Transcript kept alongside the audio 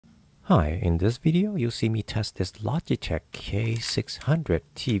Hi, in this video you'll see me test this Logitech K600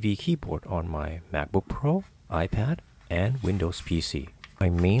 TV keyboard on my MacBook Pro, iPad, and Windows PC. I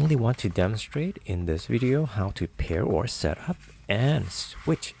mainly want to demonstrate in this video how to pair or set up and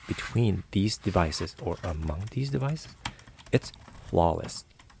switch between these devices or among these devices. It's flawless.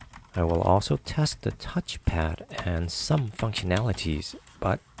 I will also test the touchpad and some functionalities,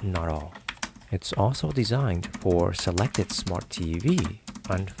 but not all. It's also designed for selected smart TV.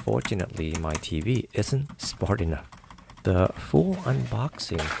 Unfortunately, my TV isn't smart enough. The full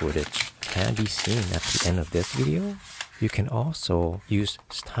unboxing footage can be seen at the end of this video. You can also use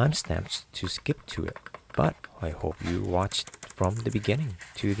timestamps to skip to it, but I hope you watched from the beginning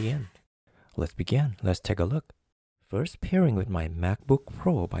to the end. Let's begin. Let's take a look. First, pairing with my MacBook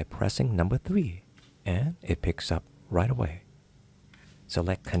Pro by pressing number 3, and it picks up right away.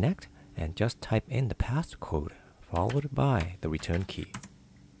 Select Connect and just type in the passcode followed by the return key.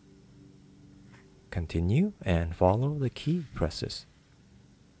 Continue and follow the key presses.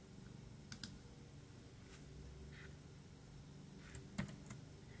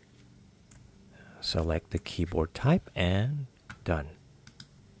 Select the keyboard type and done.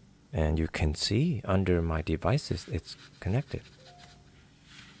 And you can see under my devices it's connected.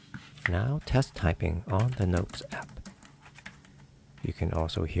 Now test typing on the Notes app. You can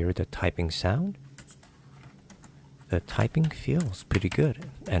also hear the typing sound. The typing feels pretty good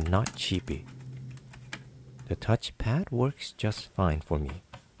and not cheapy. The touchpad works just fine for me.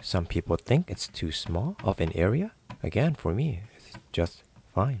 Some people think it's too small of an area. Again, for me, it's just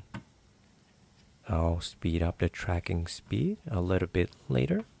fine. I'll speed up the tracking speed a little bit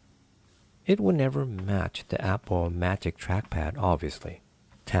later. It will never match the Apple Magic Trackpad, obviously.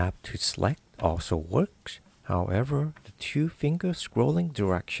 Tap to select also works. However, the 2-finger scrolling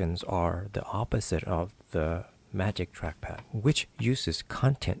directions are the opposite of the Magic Trackpad, which uses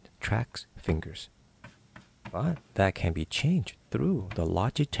content tracks fingers. But that can be changed through the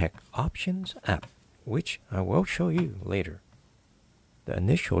Logitech Options App, which I will show you later. The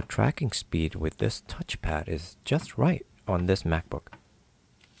initial tracking speed with this touchpad is just right on this MacBook.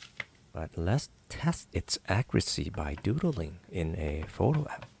 But let's test its accuracy by doodling in a photo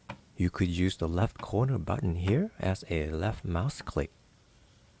app. You could use the left corner button here as a left mouse click.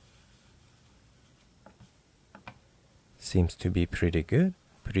 Seems to be pretty good,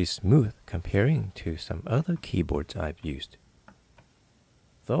 pretty smooth comparing to some other keyboards I've used.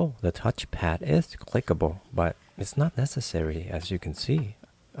 Though the touchpad is clickable, but it's not necessary. As you can see,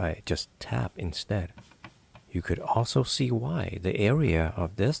 I just tap instead. You could also see why the area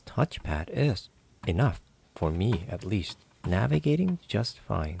of this touchpad is enough, for me at least. Navigating just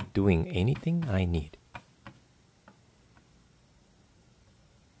fine, doing anything I need.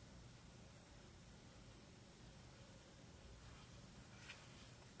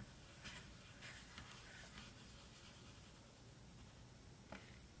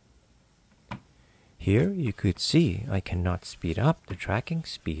 Here you could see I cannot speed up the tracking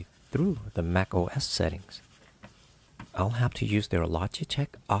speed through the macOS settings. I'll have to use their Logitech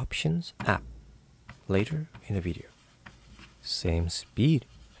Options App later in the video. Same speed,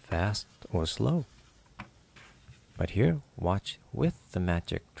 fast or slow. But here, watch with the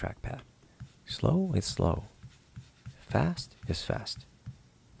Magic Trackpad. Slow is slow. Fast is fast.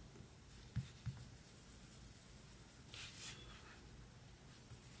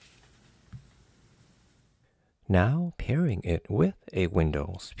 Now pairing it with a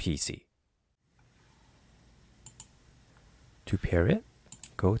Windows PC. To pair it,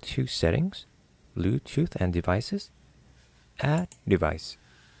 go to Settings, Bluetooth and Devices, Add Device.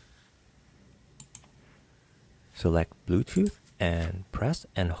 Select Bluetooth and press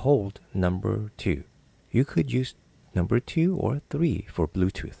and hold number 2. You could use number 2 or 3 for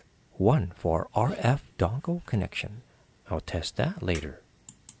Bluetooth, 1 for RF dongle connection. I'll test that later.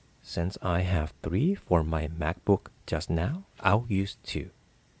 Since I have 3 for my MacBook just now, I'll use 2.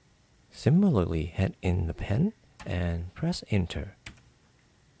 Similarly, head in the pen and press Enter.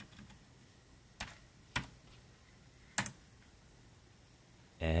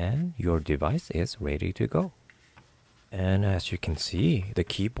 And your device is ready to go. And as you can see, the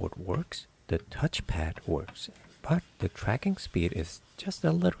keyboard works, the touchpad works, but the tracking speed is just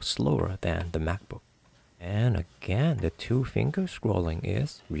a little slower than the MacBook. And again, the 2-finger scrolling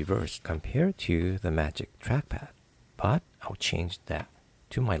is reversed compared to the Magic Trackpad, but I'll change that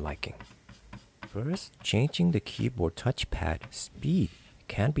to my liking. First, changing the keyboard touchpad speed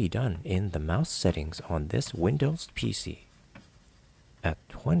can be done in the mouse settings on this Windows PC. At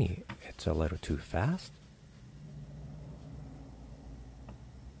 20, it's a little too fast.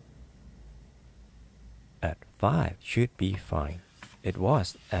 At 5 should be fine. It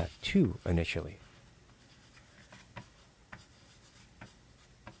was at 2 initially.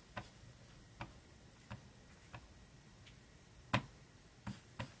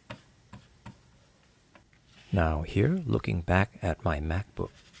 Now here, looking back at my MacBook,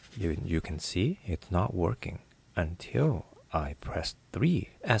 you can see it's not working until I pressed 3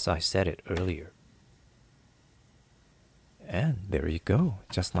 as I said it earlier. And there you go,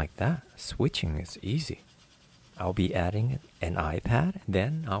 just like that. Switching is easy. I'll be adding an iPad,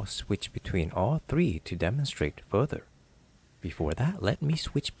 then I'll switch between all three to demonstrate further. Before that, let me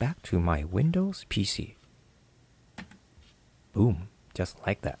switch back to my Windows PC. Boom, just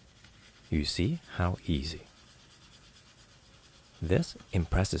like that. You see how easy. This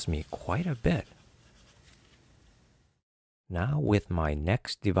impresses me quite a bit. Now with my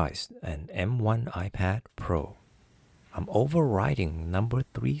next device, an M1 iPad Pro, I'm overriding number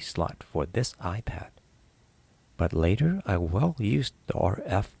 3 slot for this iPad. But later I will use the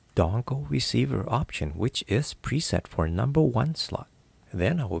RF dongle receiver option, which is preset for number 1 slot.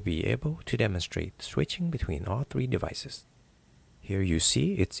 Then I will be able to demonstrate switching between all 3 devices. Here you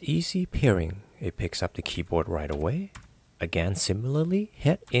see it's easy pairing. It picks up the keyboard right away. Again, similarly,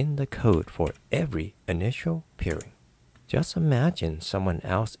 hit in the code for every initial pairing. Just imagine someone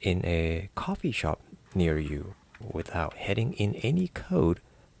else in a coffee shop near you, without hitting in any code,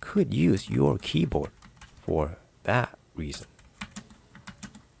 could use your keyboard for that reason.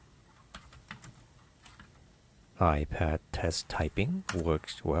 iPad test typing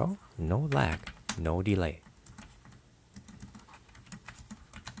works well, no lag, no delay.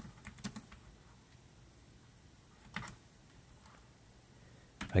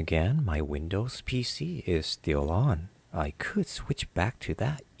 Again, my Windows PC is still on. I could switch back to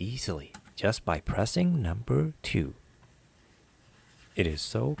that easily just by pressing number 2. It is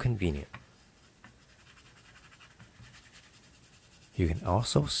so convenient. You can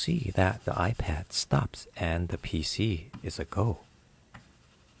also see that the iPad stops and the PC is a go.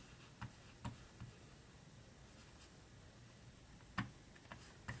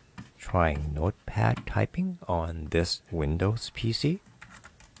 Trying notepad typing on this Windows PC.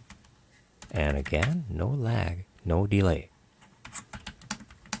 And again, no lag, no delay.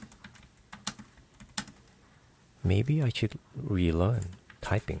 Maybe I should relearn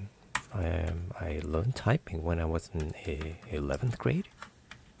typing. I learned typing when I was in 11th grade.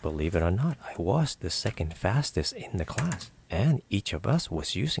 Believe it or not, I was the second fastest in the class, and each of us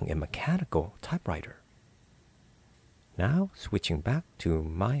was using a mechanical typewriter. Now, switching back to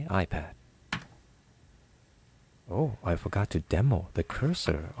my iPad. Oh, I forgot to demo the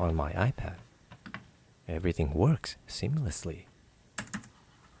cursor on my iPad. Everything works seamlessly.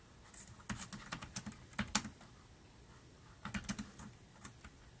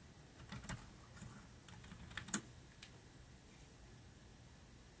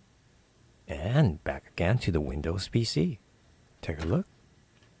 And back again to the Windows PC. Take a look.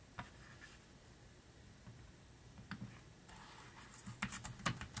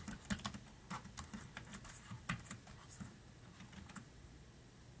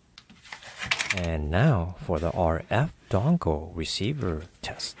 And now for the RF dongle receiver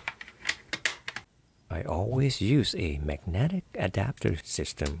test. I always use a magnetic adapter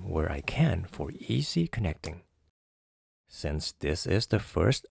system where I can for easy connecting. Since this is the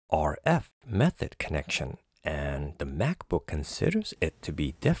first RF method connection, and the MacBook considers it to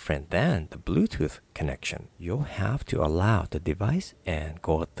be different than the Bluetooth connection, you'll have to allow the device and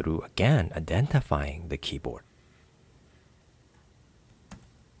go through again identifying the keyboard.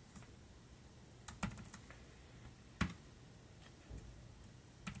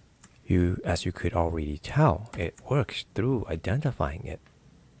 As you could already tell, it works through identifying it.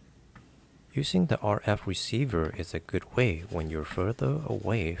 Using the RF receiver is a good way when you're further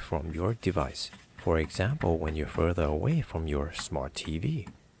away from your device. For example, when you're further away from your smart TV.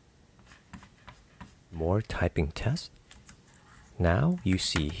 More typing tests. Now you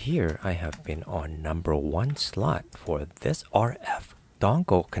see here I have been on number 1 slot for this RF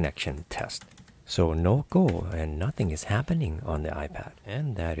dongle connection test. So no go and nothing is happening on the iPad,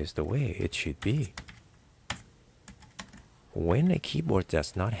 and that is the way it should be. When a keyboard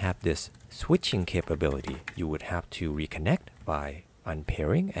does not have this switching capability, you would have to reconnect by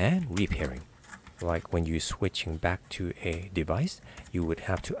unpairing and repairing. Like when you're switching back to a device, you would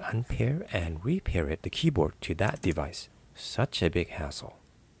have to unpair and repair the keyboard to that device. Such a big hassle.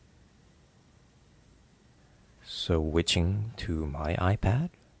 Switching to my iPad,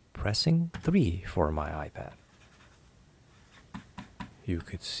 pressing 3 for my iPad. You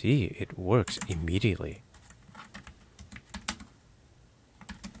could see it works immediately.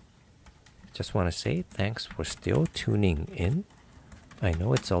 Just want to say thanks for still tuning in. I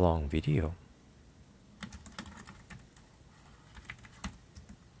know it's a long video.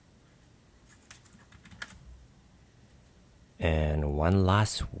 And one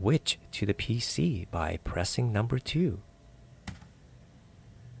last switch to the PC by pressing number 2.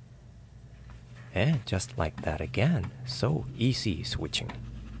 And just like that again, so easy switching.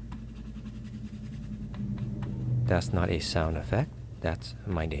 That's not a sound effect, that's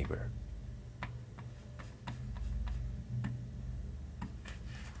my neighbor.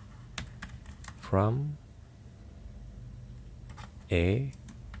 From a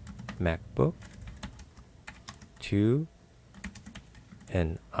MacBook to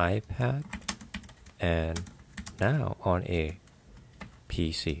an iPad and now on a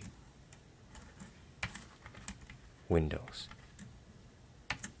PC. Windows.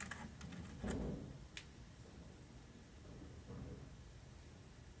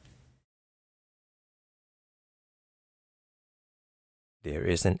 There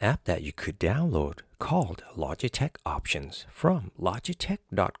is an app that you could download called Logitech Options from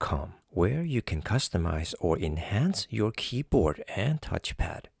Logitech.com, where you can customize or enhance your keyboard and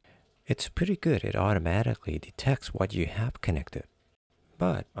touchpad. It's pretty good. It automatically detects what you have connected.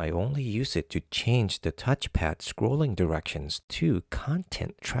 But I only use it to change the touchpad scrolling directions to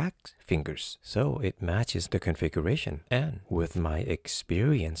content track fingers, so it matches the configuration. And with my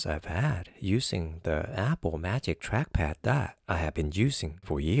experience I've had using the Apple Magic Trackpad that I have been using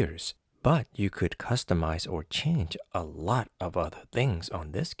for years, but you could customize or change a lot of other things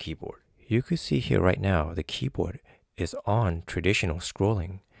on this keyboard. You could see here right now the keyboard is on traditional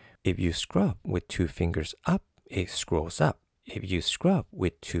scrolling. If you scrub with 2 fingers up, it scrolls up. If you scrub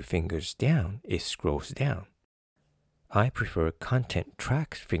with 2 fingers down, it scrolls down. I prefer content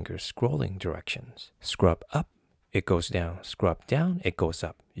track finger scrolling directions. Scrub up, it goes down. Scrub down, it goes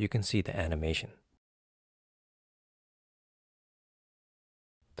up. You can see the animation.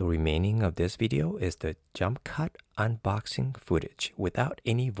 The remaining of this video is the jump cut unboxing footage without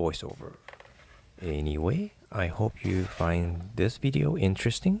any voiceover. Anyway, I hope you find this video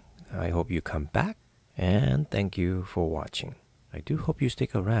interesting. I hope you come back. And thank you for watching. I do hope you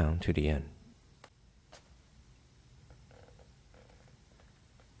stick around to the end.